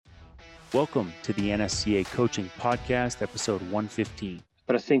Welcome to the NSCA Coaching Podcast, episode 115.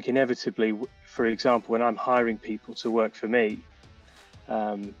 But I think inevitably, for example, when I'm hiring people to work for me,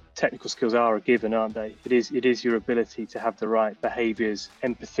 technical skills are a given, aren't they? It is your ability to have the right behaviours,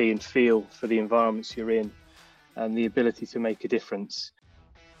 empathy and feel for the environments you're in, and the ability to make a difference.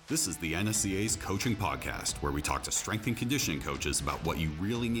 This is the NSCA's Coaching Podcast, where we talk to strength and conditioning coaches about what you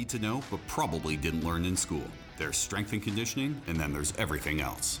really need to know, but probably didn't learn in school. There's strength and conditioning, and then there's everything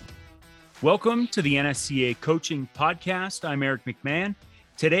else. Welcome to the NSCA Coaching Podcast. I'm Eric McMahon.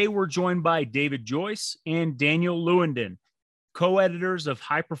 Today, we're joined by David Joyce and Daniel Lewenden, co-editors of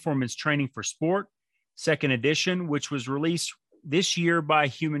High Performance Training for Sport, second edition, which was released this year by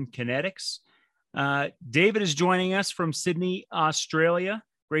Human Kinetics. David is joining us from Sydney, Australia.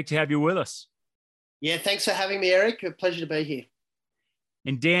 Great to have you with us. Yeah, thanks for having me, Eric. A pleasure to be here.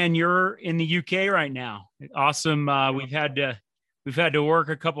 And Dan, you're in the UK right now. Awesome. We've had to work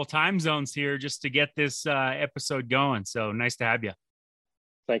a couple time zones here just to get this episode going. So nice to have you.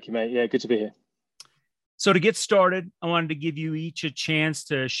 Thank you, mate. Yeah, good to be here. So to get started, I wanted to give you each a chance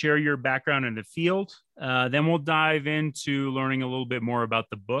to share your background in the field. Then we'll dive into learning a little bit more about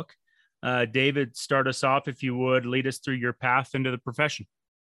the book. David, start us off, if you would. Lead us through your path into the profession.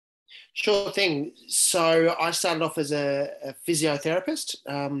 Sure thing. So I started off as a physiotherapist,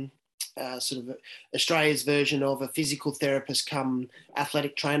 sort of Australia's version of a physical therapist come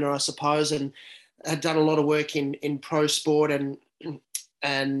athletic trainer, I suppose, and had done a lot of work in pro sport.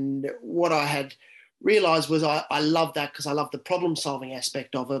 And what I had realised was I loved that because I loved the problem-solving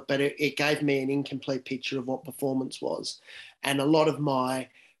aspect of it, but it gave me an incomplete picture of what performance was. And a lot of my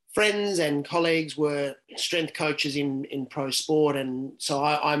friends and colleagues were strength coaches in pro sport, and so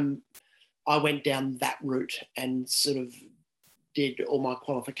I went down that route and sort of did all my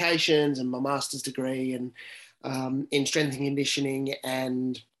qualifications and my master's degree and in strength and conditioning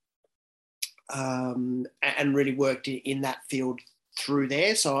and really worked in that field through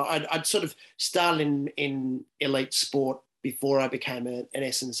there. So I'd sort of started in elite sport before I became an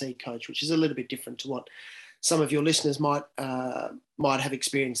S&C coach, which is a little bit different to what some of your listeners might have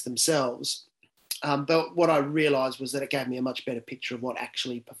experienced themselves. But what I realised was that it gave me a much better picture of what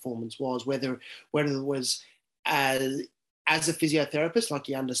actually performance was, whether it was as a physiotherapist, like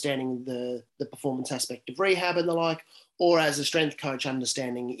you're understanding the performance aspect of rehab and the like, or as a strength coach,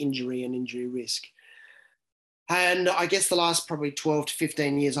 understanding injury and injury risk. And I guess the last probably 12 to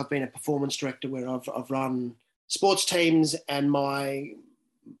 15 years, I've been a performance director where I've run sports teams, and my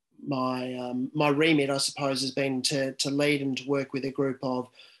remit, I suppose, has been to lead and to work with a group of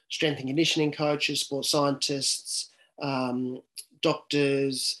strength and conditioning coaches, sports scientists,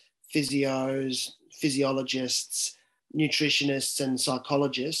 doctors, physios, physiologists, nutritionists and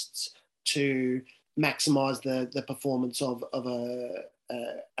psychologists to maximise the performance of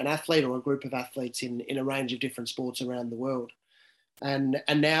an athlete or a group of athletes in a range of different sports around the world. And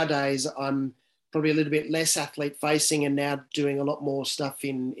nowadays I'm probably a little bit less athlete facing and now doing a lot more stuff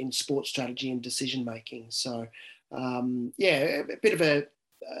in sports strategy and decision making. So a bit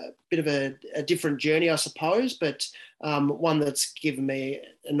of a different journey, I suppose, but one that's given me an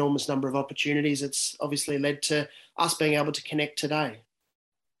enormous number of opportunities. It's obviously led to us being able to connect today.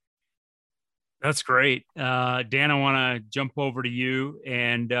 That's great. Dan, I want to jump over to you.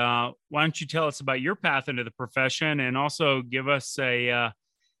 And why don't you tell us about your path into the profession, and also give us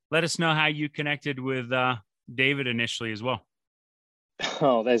let us know how you connected with David initially as well.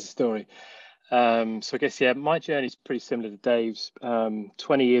 Oh, there's a story. So I guess, my journey is pretty similar to Dave's.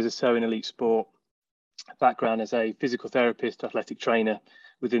 20 years or so in elite sport, background as a physical therapist, athletic trainer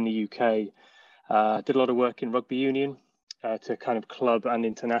within the UK. Did a lot of work in rugby union to kind of club and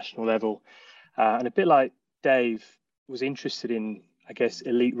international level. And a bit like Dave, was interested in, I guess,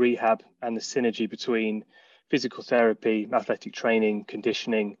 elite rehab and the synergy between physical therapy, athletic training,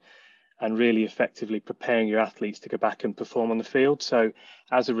 conditioning, and really effectively preparing your athletes to go back and perform on the field. So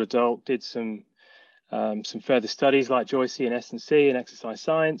as a result, did some further studies like Joyce and S&C and exercise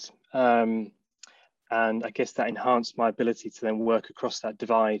science. And I guess that enhanced my ability to then work across that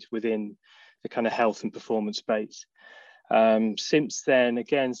divide within the kind of health and performance space. Since then,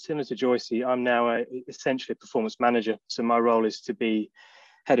 again, similar to Joyce, I'm now essentially a performance manager. So my role is to be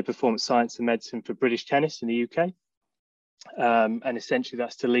head of performance science and medicine for British Tennis in the UK. And essentially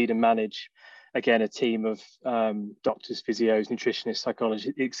that's to lead and manage, again, a team of doctors, physios, nutritionists,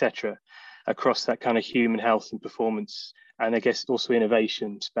 psychologists, etc., across that kind of human health and performance, and I guess also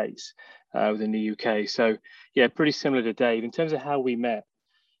innovation space within the UK. So yeah, pretty similar to Dave. In terms of how we met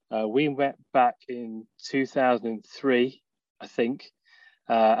back in 2003, I think,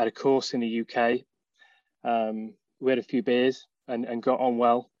 at a course in the UK. We had a few beers and got on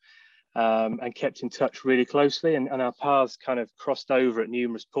well. and kept in touch really closely. And our paths kind of crossed over at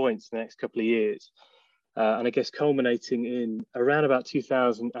numerous points in the next couple of years. And I guess culminating in around about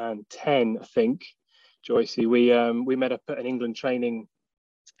 2010, I think, Joycey, we met up at an England training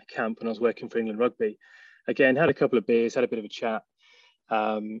camp when I was working for England Rugby. Again, had a couple of beers, had a bit of a chat,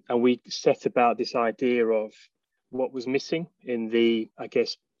 and we set about this idea of what was missing in the, I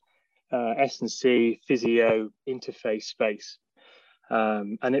guess, S&C physio interface space.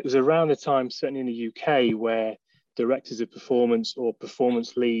 And it was around the time, certainly in the UK, where directors of performance or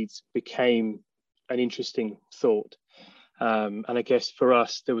performance leads became an interesting thought. And I guess for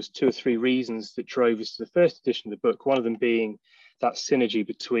us, there was 2 or 3 reasons that drove us to the first edition of the book. One of them being that synergy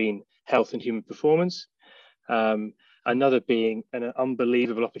between health and human performance. Another being an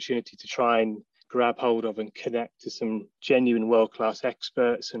unbelievable opportunity to try and grab hold of and connect to some genuine world-class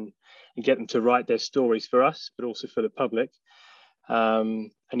experts and get them to write their stories for us, but also for the public. And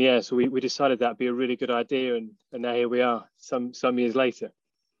yeah, so we decided that'd be a really good idea, and now here we are, some years later.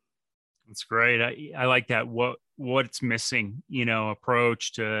 That's great. I like that. What's missing,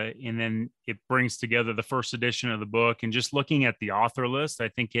 approach to, and then it brings together the first edition of the book. And just looking at the author list, I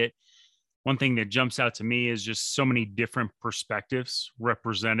think one thing that jumps out to me is just so many different perspectives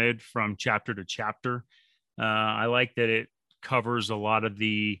represented from chapter to chapter. I like that it covers a lot of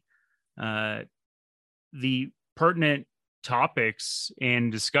the pertinent topics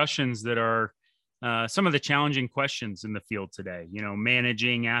and discussions that are some of the challenging questions in the field today,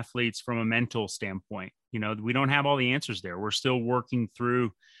 managing athletes from a mental standpoint. We don't have all the answers there. We're still working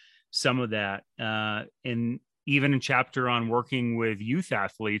through some of that. And even a chapter on working with youth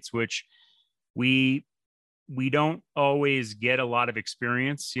athletes, which we don't always get a lot of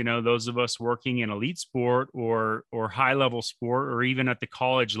experience. Those of us working in elite sport or high level sport, or even at the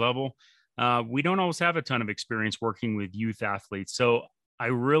college level, we don't always have a ton of experience working with youth athletes. So I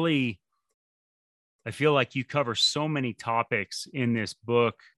feel like you cover so many topics in this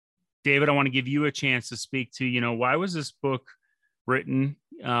book. David, I want to give you a chance to speak to, why was this book written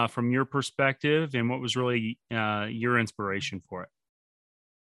from your perspective, and what was really your inspiration for it?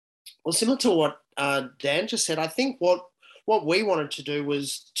 Well, similar to what Dan just said, I think what we wanted to do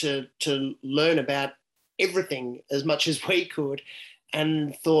was to learn about everything as much as we could,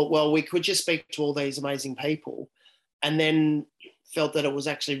 and thought, well, we could just speak to all these amazing people, and then felt that it was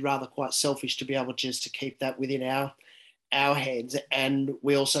actually rather quite selfish to be able just to keep that within our heads. And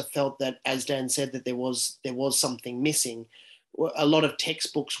we also felt that, as Dan said, that there was something missing. A lot of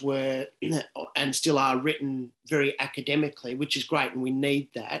textbooks were and still are written very academically, which is great, and we need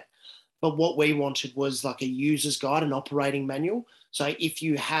that. But what we wanted was like a user's guide, an operating manual. So if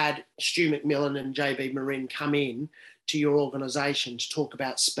you had Stu McMillan and JB Morin come in to your organisation to talk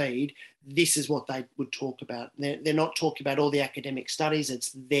about speed, this is what they would talk about. They're not talking about all the academic studies,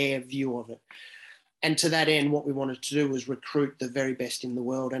 it's their view of it. And to that end, what we wanted to do was recruit the very best in the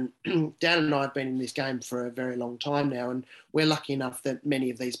world. And Dan and I have been in this game for a very long time now, and we're lucky enough that many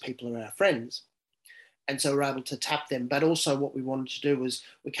of these people are our friends. And so we're able to tap them. But also what we wanted to do was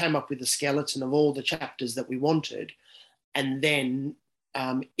we came up with a skeleton of all the chapters that we wanted. And then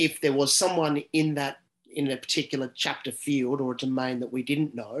if there was someone in a particular chapter field or a domain that we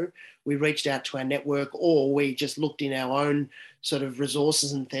didn't know, we reached out to our network, or we just looked in our own sort of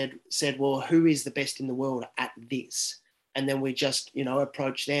resources and said, well, who is the best in the world at this? And then we just,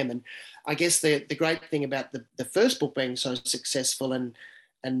 approach them. And I guess the great thing about the first book being so successful and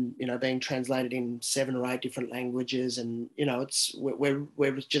being translated in 7 or 8 different languages, and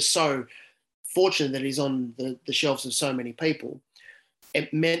we're just so fortunate that it's on the shelves of so many people.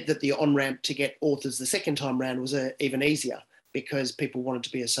 It meant that the on-ramp to get authors the second time round was even easier, because people wanted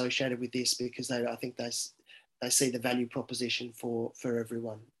to be associated with this, because I think they see the value proposition for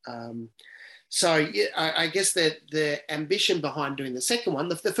everyone. So yeah, I guess that the ambition behind doing the second one,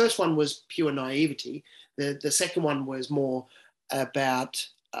 the first one was pure naivety. The second one was more about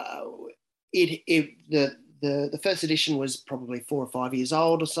the first edition was probably 4 or 5 years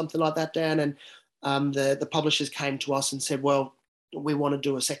old or something like that, Dan, and the publishers came to us and said, well, we want to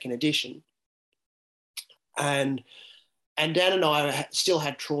do a second edition. And Dan and I still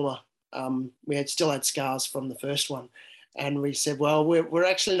had trauma. We still had scars from the first one. And we said, well, we're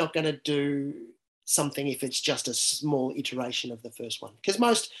actually not going to do something if it's just a small iteration of the first one. Because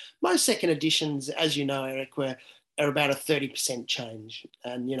most second editions, as you know, Eric, are about a 30% change.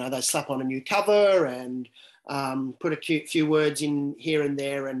 And, they slap on a new cover and put a few words in here and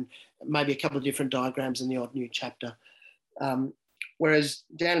there, and maybe a couple of different diagrams in the odd new chapter. Whereas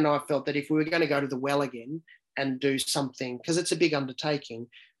Dan and I felt that if we were going to go to the well again and do something, because it's a big undertaking,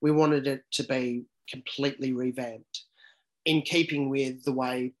 we wanted it to be completely revamped in keeping with the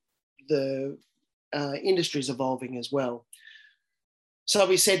way the industry is evolving as well. So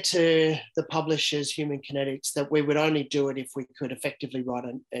we said to the publishers, Human Kinetics, that we would only do it if we could effectively write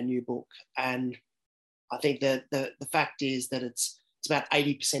a new book. And I think that the fact is that it's about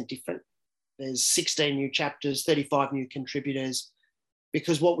 80% different. There's 16 new chapters, 35 new contributors,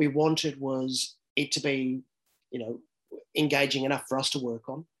 because what we wanted was it to be, engaging enough for us to work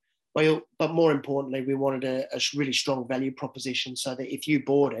on. But more importantly, we wanted a really strong value proposition so that if you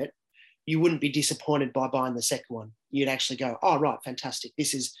bought it, you wouldn't be disappointed by buying the second one. You'd actually go, oh, right, fantastic.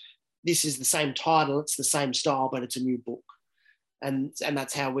 This is the same title, it's the same style, but it's a new book. And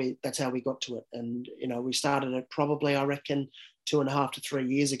that's how we got to it. And, we started it probably, I reckon, 2.5 to 3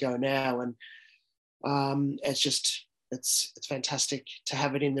 years ago now. And it's fantastic to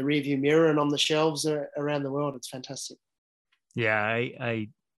have it in the rearview mirror and on the shelves around the world. It's fantastic. Yeah, I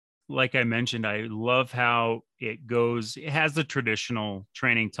like I mentioned, I love how it goes. It has the traditional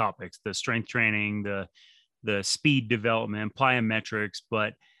training topics, the strength training, the speed development, plyometrics,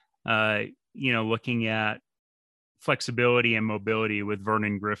 but looking at flexibility and mobility with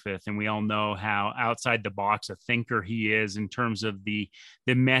Vernon Griffith. And we all know how outside the box a thinker he is in terms of the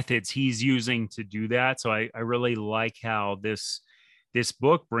methods he's using to do that. So I really like how this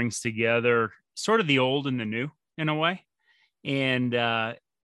book brings together sort of the old and the new in a way. And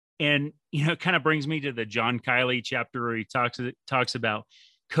it kind of brings me to the John Kiley chapter where he talks about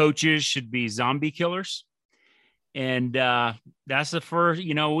coaches should be zombie killers. And that's the first,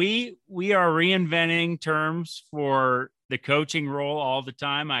 we are reinventing terms for the coaching role all the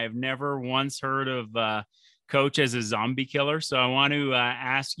time. I have never once heard of coach as a zombie killer. So I want to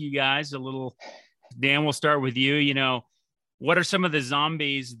ask you guys a little, Dan, we'll start with you. What are some of the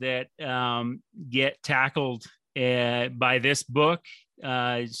zombies that get tackled by this book?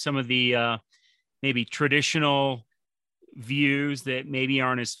 Some of the maybe traditional views that maybe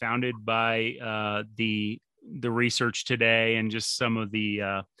aren't as founded by the research today, and just some of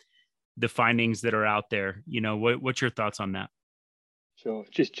the findings that are out there. What's your thoughts on that? Sure.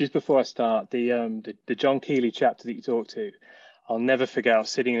 Just before I start, the John Kiley chapter that you talked to, I'll never forget. I was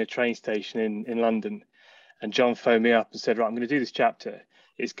sitting in a train station in London, and John phoned me up and said, right, I'm going to do this chapter.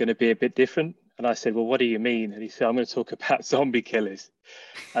 It's going to be a bit different. And I said, well, what do you mean? And he said, I'm going to talk about zombie killers.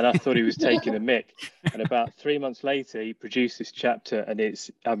 And I thought he was taking a mick. And about 3 months later, he produced this chapter, and it's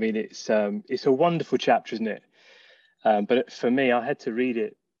a wonderful chapter, isn't it? But for me, I had to read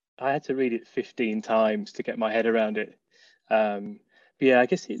it 15 times to get my head around it. But yeah, I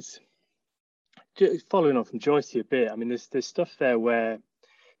guess it's following on from Joyce a bit. I mean, there's stuff there where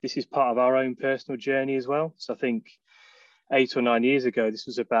this is part of our own personal journey as well. So I think 8 or 9 years ago, this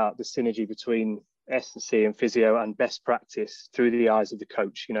was about the synergy between S&C and physio and best practice through the eyes of the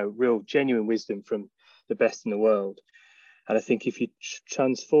coach, real genuine wisdom from the best in the world. And I think if you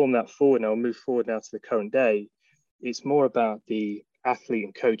transform that forward now, move forward now to the current day, it's more about the athlete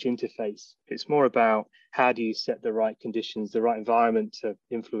and coach interface. It's more about how do you set the right conditions, the right environment to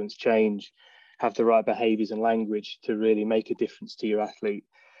influence change, have the right behaviors and language to really make a difference to your athlete.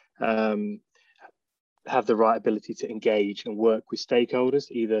 Have the right ability to engage and work with stakeholders,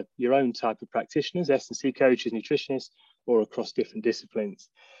 either your own type of practitioners, S&C coaches, nutritionists, or across different disciplines.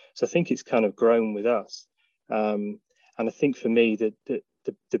 So I think it's kind of grown with us. And I think for me that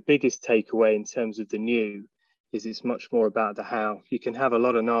the biggest takeaway in terms of the new is it's much more about the how. You can have a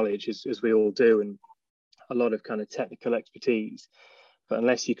lot of knowledge, as we all do, and a lot of kind of technical expertise, but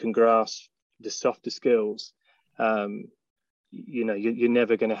unless you can grasp the softer skills, you're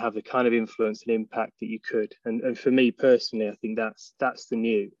never going to have the kind of influence and impact that you could. And for me personally, I think that's the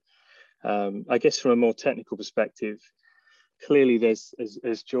new. I guess from a more technical perspective, clearly there's,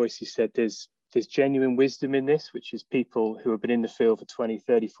 as Joyce said, there's genuine wisdom in this, which is people who have been in the field for 20,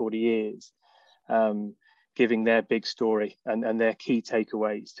 30, 40 years, giving their big story and their key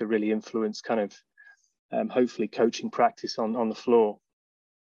takeaways to really influence kind of hopefully coaching practice on the floor.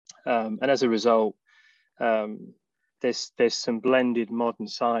 And as a result, there's some blended modern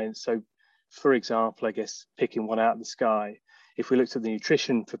science. So, for example, I guess picking one out of the sky, if we looked at the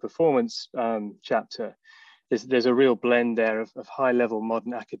nutrition for performance chapter, there's a real blend there of high level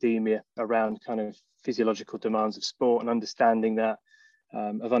modern academia around kind of physiological demands of sport and understanding that,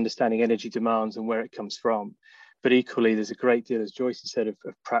 of understanding energy demands and where it comes from. But equally, there's a great deal, as Joyce said, of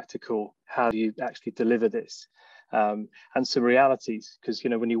practical, how do you actually deliver this? And some realities, because,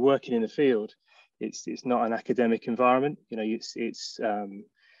 when you're working in the field, it's not an academic environment. It's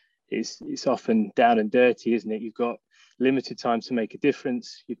often down and dirty, isn't it? You've got limited time to make a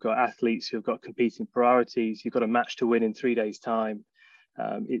difference. You've got athletes who've got competing priorities. You've got a match to win in 3 days' time.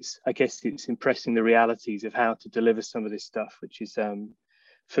 I guess it's impressing the realities of how to deliver some of this stuff, which is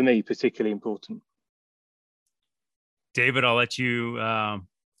for me, particularly important. David, I'll let you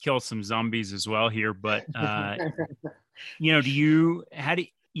kill some zombies as well here, but how do you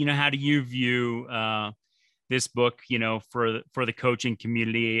view this book, for the coaching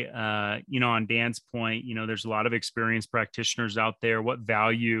community? On Dan's point, there's a lot of experienced practitioners out there. What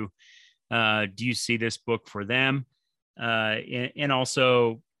value do you see this book for them? And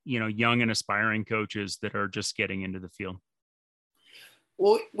also, young and aspiring coaches that are just getting into the field?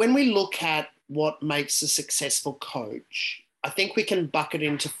 Well, when we look at what makes a successful coach, I think we can bucket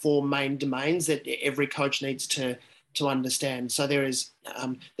into 4 main domains that every coach needs to understand. So there's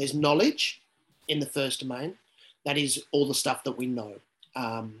knowledge in the first domain. That is all the stuff that we know,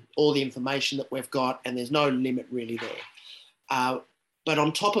 all the information that we've got, and there's no limit really there. But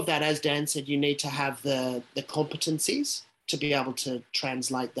on top of that, as Dan said, you need to have the competencies to be able to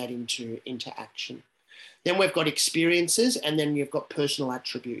translate that into action. Then we've got experiences, and then you've got personal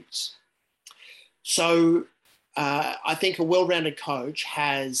attributes. So I think a well-rounded coach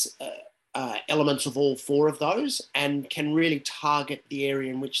has elements of all 4 of those and can really target the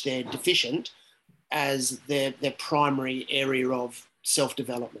area in which they're deficient as their primary area of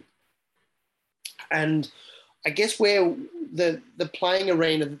self-development. And I guess where the playing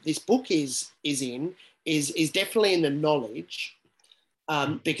arena that this book is in is definitely in the knowledge,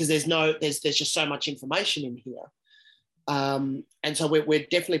 because there's just so much information in here, and so we're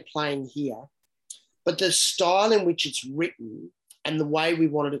definitely playing here. But the style in which it's written and the way we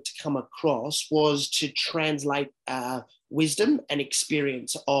wanted it to come across was to translate wisdom and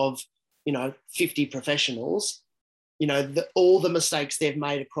experience of 50 professionals, all the mistakes they've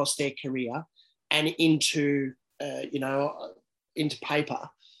made across their career, and into paper.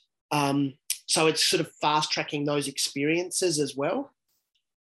 So it's sort of fast tracking those experiences as well.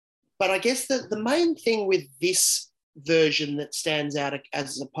 But I guess the main thing with this version that stands out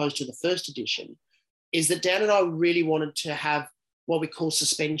as opposed to the first edition is that Dan and I really wanted to have what we call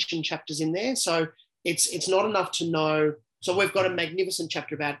suspension chapters in there. So it's not enough to know. So we've got a magnificent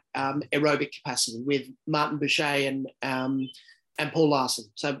chapter about aerobic capacity with Martin Boucher and Paul Larson.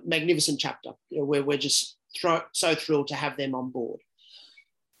 So magnificent chapter. We're just so thrilled to have them on board.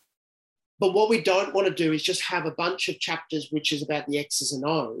 But what we don't want to do is just have a bunch of chapters which is about the X's and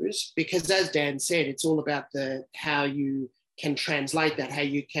O's, because as Dan said, it's all about how you can translate that, how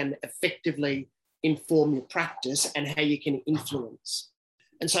you can effectively inform your practice and how you can influence.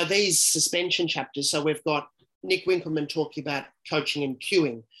 And so these suspension chapters, so we've got Nick Winkelman talking about coaching and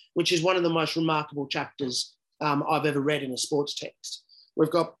cueing, which is one of the most remarkable chapters I've ever read in a sports text.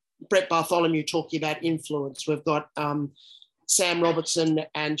 We've got Brett Bartholomew talking about influence. We've got Sam Robertson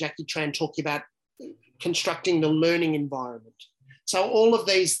and Jackie Tran talking about constructing the learning environment. So all of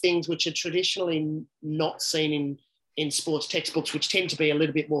these things which are traditionally not seen in sports textbooks, which tend to be a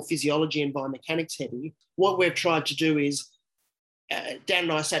little bit more physiology and biomechanics heavy, what we've tried to do is, Dan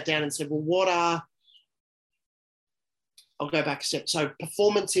and I sat down and said, well, I'll go back a step. So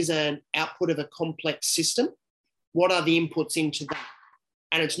performance is an output of a complex system. What are the inputs into that?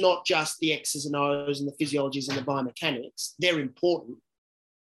 And it's not just the X's and O's and the physiologies and the biomechanics. They're important,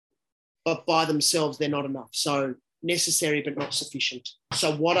 but by themselves, they're not enough. So necessary, but not sufficient.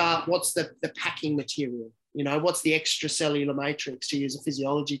 So what's the packing material? What's the extracellular matrix, to use a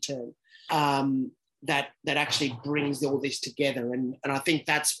physiology term, that actually brings all this together? And I think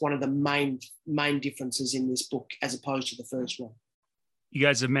that's one of the main differences in this book as opposed to the first one. You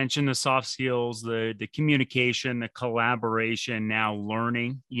guys have mentioned the soft skills, the communication, the collaboration, now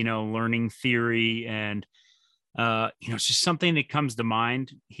learning, learning theory. And, it's just something that comes to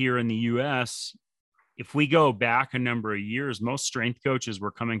mind here in the US. If we go back a number of years, most strength coaches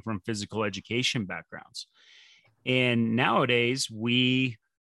were coming from physical education backgrounds. And nowadays,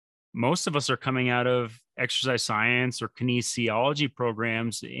 most of us are coming out of exercise science or kinesiology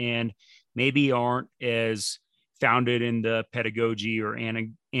programs and maybe aren't as founded in the pedagogy or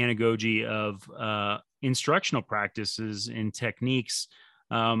anagogy of instructional practices and techniques.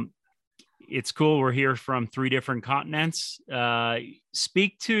 It's cool. We're here from 3 different continents.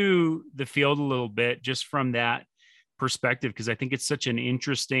 Speak to the field a little bit just from that perspective, because I think it's such an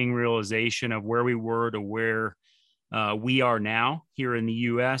interesting realization of where we were to where we are now here in the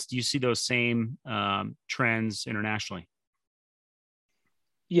US. Do you see those same trends internationally?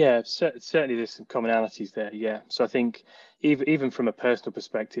 Yeah, certainly there's some commonalities there. Yeah. So I think even from a personal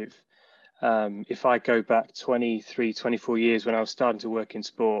perspective, if I go back 23, 24 years when I was starting to work in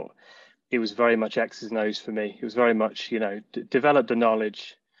sport, it was very much X's and O's for me. It was very much, develop the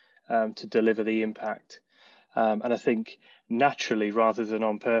knowledge to deliver the impact. And I think naturally, rather than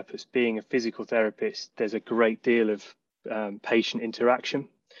on purpose, being a physical therapist, there's a great deal of patient interaction.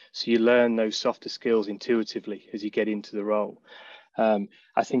 So you learn those softer skills intuitively as you get into the role.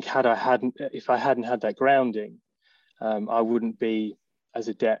 I think if I hadn't had that grounding, I wouldn't be as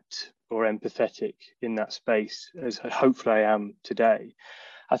adept or empathetic in that space as hopefully I am today.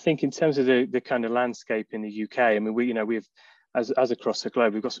 I think in terms of the kind of landscape in the UK, I mean, we've as across the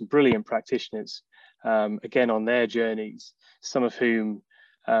globe, we've got some brilliant practitioners, again, on their journeys, some of whom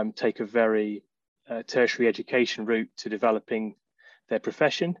take a very tertiary education route to developing their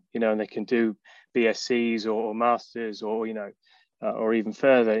profession, and they can do BScs or masters or, or even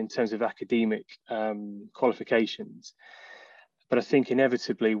further in terms of academic qualifications. But I think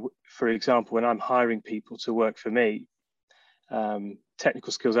inevitably, for example, when I'm hiring people to work for me,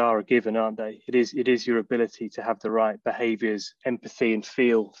 technical skills are a given, aren't they? It is your ability to have the right behaviors, empathy and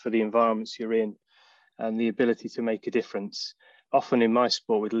feel for the environments you're in, and the ability to make a difference, often in my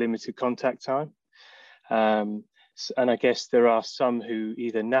sport with limited contact time. And I guess there are some who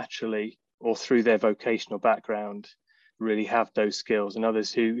either naturally or through their vocational background really have those skills, and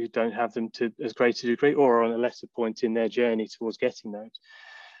others who don't have them to as great a degree or on a lesser point in their journey towards getting those.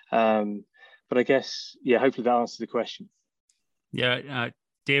 But I guess, yeah, hopefully that answers the question. Yeah,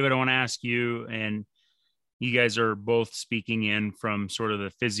 David, I want to ask you, and you guys are both speaking in from sort of the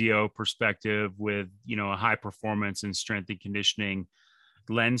physio perspective with, a high performance and strength and conditioning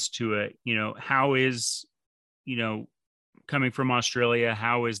lens to it. How is, coming from Australia,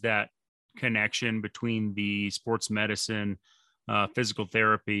 how is that connection between the sports medicine, physical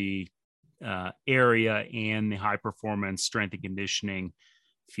therapy area and the high performance strength and conditioning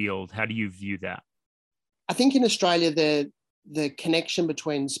field? How do you view that? I think in Australia, the connection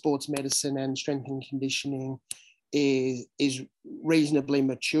between sports medicine and strength and conditioning is reasonably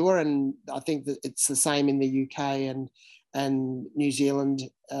mature, and I think that it's the same in the UK and New Zealand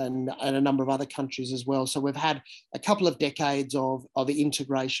and a number of other countries as well. So we've had a couple of decades of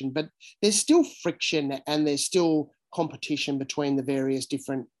integration, but there's still friction and there's still competition between the various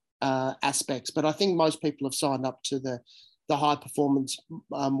different aspects. But I think most people have signed up to the high performance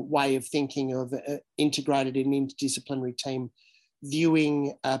way of thinking of integrated and interdisciplinary team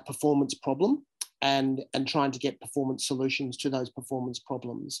viewing a performance problem and trying to get performance solutions to those performance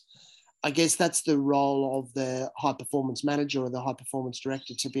problems. I guess that's the role of the high performance manager or the high performance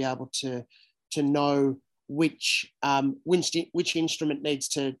director, to be able to know which instrument needs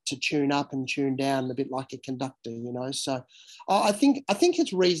to tune up and tune down, a bit like a conductor, So I think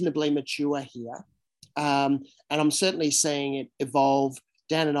it's reasonably mature here. And I'm certainly seeing it evolve.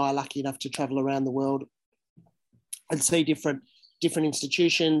 Dan and I are lucky enough to travel around the world and see different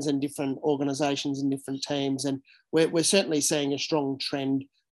institutions and different organisations and different teams. And we're certainly seeing a strong trend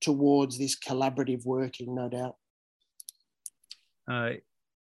towards this collaborative working, no doubt. I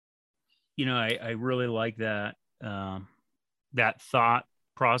really like that, that thought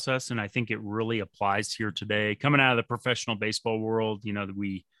process. And I think it really applies here today. Coming out of the professional baseball world,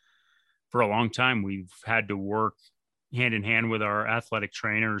 for a long time, we've had to work hand in hand with our athletic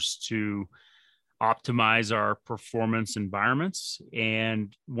trainers to optimize our performance environments.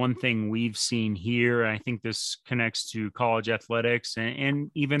 And one thing we've seen here, and I think this connects to college athletics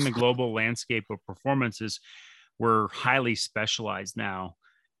and even the global landscape of performance, is we're highly specialized now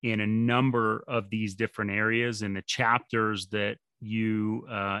in a number of these different areas. And the chapters that you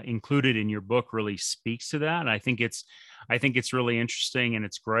included in your book really speaks to that. And I think it's really interesting, and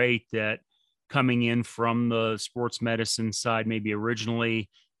it's great that coming in from the sports medicine side, maybe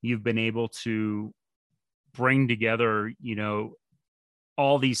originally, you've been able to bring together,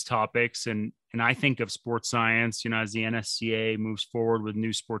 all these topics. And I think of sports science, as the NSCA moves forward with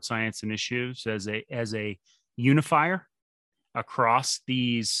new sports science initiatives as a unifier across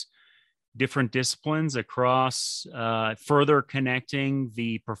these different disciplines, across further connecting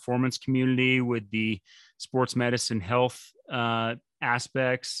the performance community with the sports medicine health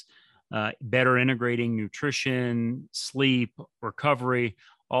aspects, better integrating nutrition, sleep, recovery,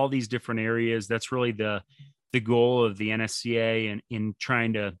 all these different areas. That's really the goal of the NSCA in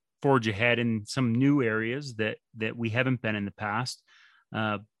trying to forge ahead in some new areas that we haven't been in the past.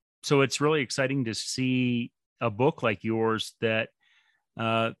 So it's really exciting to see a book like yours that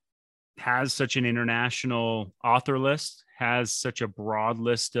has such an international author list, has such a broad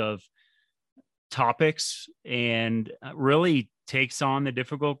list of topics, and really takes on the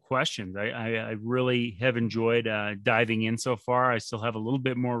difficult questions. I really have enjoyed diving in so far. I still have a little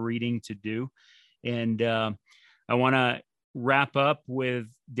bit more reading to do. And I want to wrap up with,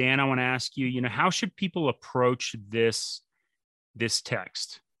 Dan, I want to ask you, how should people approach this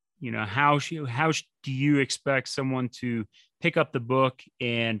text? How do you expect someone to pick up the book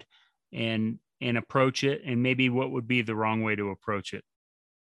and approach it? And maybe what would be the wrong way to approach it?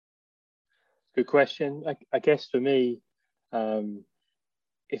 Good question. I guess for me,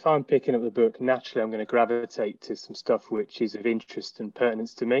 if I'm picking up the book, naturally I'm going to gravitate to some stuff which is of interest and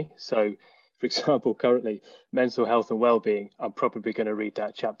pertinence to me. So, for example, currently mental health and well-being, I'm probably going to read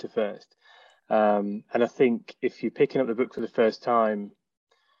that chapter first. And I think if you're picking up the book for the first time,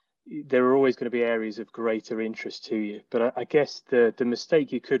 there are always going to be areas of greater interest to you. But I guess the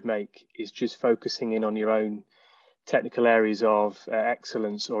mistake you could make is just focusing in on your own technical areas of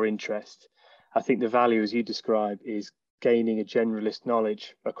excellence or interest. I think the value, as you describe, is gaining a generalist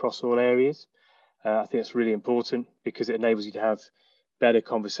knowledge across all areas. I think that's really important because it enables you to have better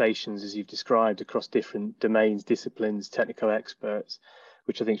conversations, as you've described, across different domains, disciplines, technical experts,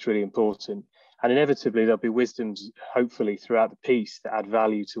 which I think is really important. And inevitably, there'll be wisdoms, hopefully, throughout the piece that add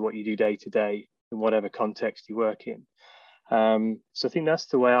value to what you do day to day in whatever context you work in. So I think that's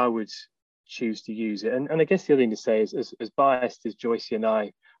the way I would choose to use it. And I guess the other thing to say is, as biased as Joyce and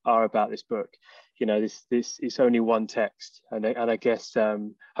I are about this book, you know, this it's only one text, and I guess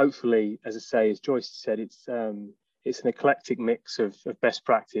hopefully, as I say, as Joyce said, it's an eclectic mix of best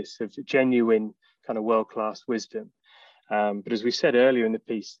practice, of genuine kind of world-class wisdom. But as we said earlier in the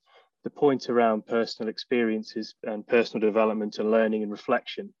piece, the point around personal experiences and personal development and learning and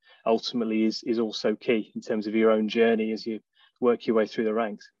reflection ultimately is also key in terms of your own journey as you work your way through the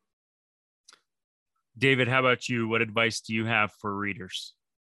ranks. David, how about you? What advice do you have for readers?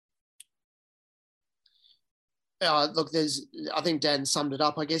 Look, I think Dan summed it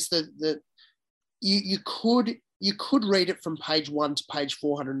up. I guess that you could read it from page 1 to page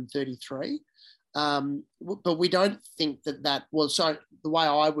 433. But we don't think that well, so the way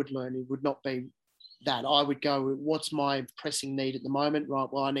I would learn it would not be that. I would go, what's my pressing need at the moment? Right,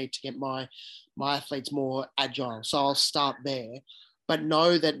 well, I need to get my athletes more agile. So I'll start there. But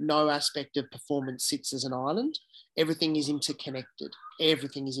know that no aspect of performance sits as an island. Everything is interconnected.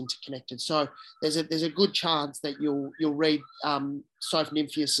 Everything is interconnected. So there's a good chance that you'll read Sophie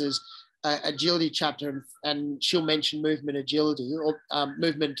Nymphius's agility chapter, and she'll mention movement agility or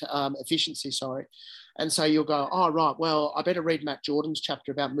movement efficiency, sorry. And so you'll go, oh, right, well, I better read Matt Jordan's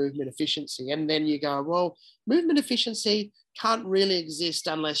chapter about movement efficiency. And then you go, well, movement efficiency can't really exist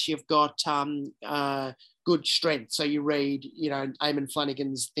unless you've got good strength. So you read, you know, Eamon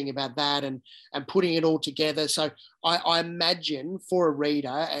Flanagan's thing about that and putting it all together. So I imagine for a reader,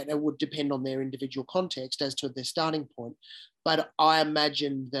 and it would depend on their individual context as to their starting point, but I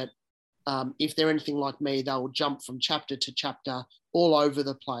imagine that if they're anything like me, they'll jump from chapter to chapter all over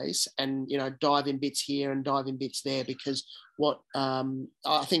the place and, you know, dive in bits here and dive in bits there, because I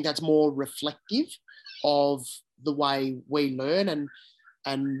think that's more reflective of the way we learn and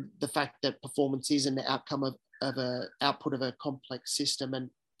the fact that performance is an outcome of an output of a complex system.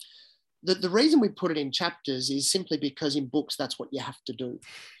 And the reason we put it in chapters is simply because in books, that's what you have to do.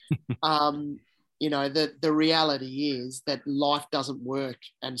 You know, the reality is that life doesn't work,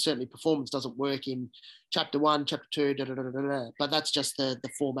 and certainly performance doesn't work in chapter 1, chapter 2, but that's just the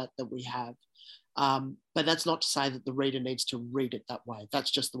format that we have. But that's not to say that the reader needs to read it that way.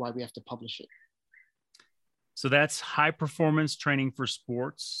 That's just the way we have to publish it. So that's High Performance Training for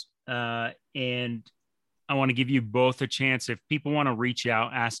Sports. And I want to give you both a chance. If people want to reach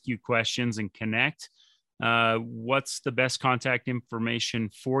out, ask you questions and connect, what's the best contact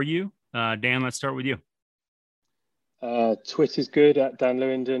information for you? Dan, let's start with you. Twitter's good at Dan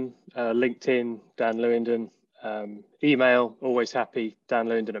Lewenden, LinkedIn, Dan Lewenden, email, always happy,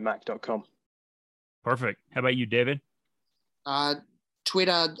 danlewenden@mac.com. Perfect. How about you, David?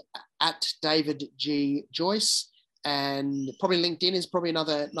 Twitter at David G. Joyce, and probably LinkedIn is probably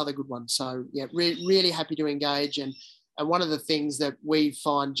another good one. So yeah, really happy to engage. And one of the things that we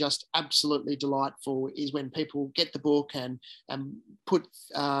find just absolutely delightful is when people get the book and put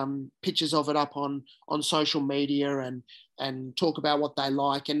pictures of it up on social media and talk about what they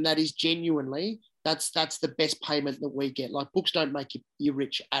like. And that is genuinely, that's the best payment that we get. Like, books don't make you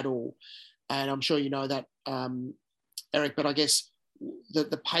rich at all. And I'm sure you know that, Eric, but I guess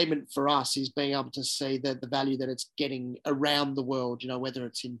the payment for us is being able to see the value that it's getting around the world, you know, whether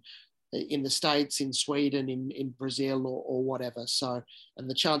it's in the States, in Sweden, in Brazil or whatever. So, and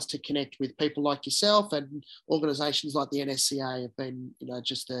the chance to connect with people like yourself and organisations like the NSCA have been, you know,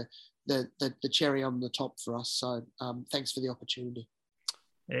 just the cherry on the top for us. So thanks for the opportunity.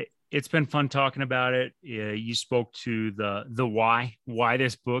 It's been fun talking about it. You spoke to the why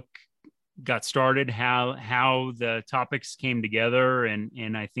this book got started, how the topics came together,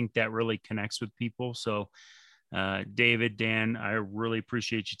 and I think that really connects with people. So David, Dan, I really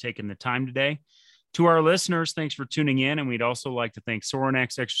appreciate you taking the time today. To our listeners, thanks for tuning in. And we'd also like to thank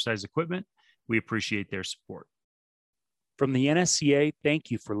Sorinex Exercise Equipment. We appreciate their support. From the NSCA, thank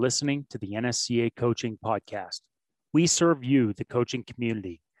you for listening to the NSCA Coaching Podcast. We serve you, the coaching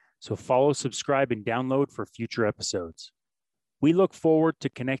community, so follow, subscribe, and download for future episodes. We look forward to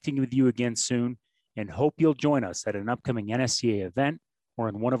connecting with you again soon and hope you'll join us at an upcoming NSCA event or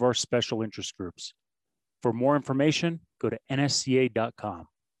in one of our special interest groups. For more information, go to nsca.com.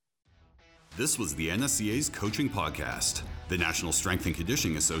 This was the NSCA's Coaching Podcast. The National Strength and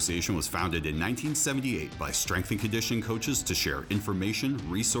Conditioning Association was founded in 1978 by strength and conditioning coaches to share information,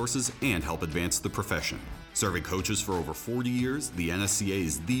 resources, and help advance the profession. Serving coaches for over 40 years, the NSCA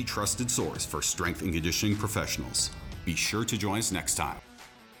is the trusted source for strength and conditioning professionals. Be sure to join us next time.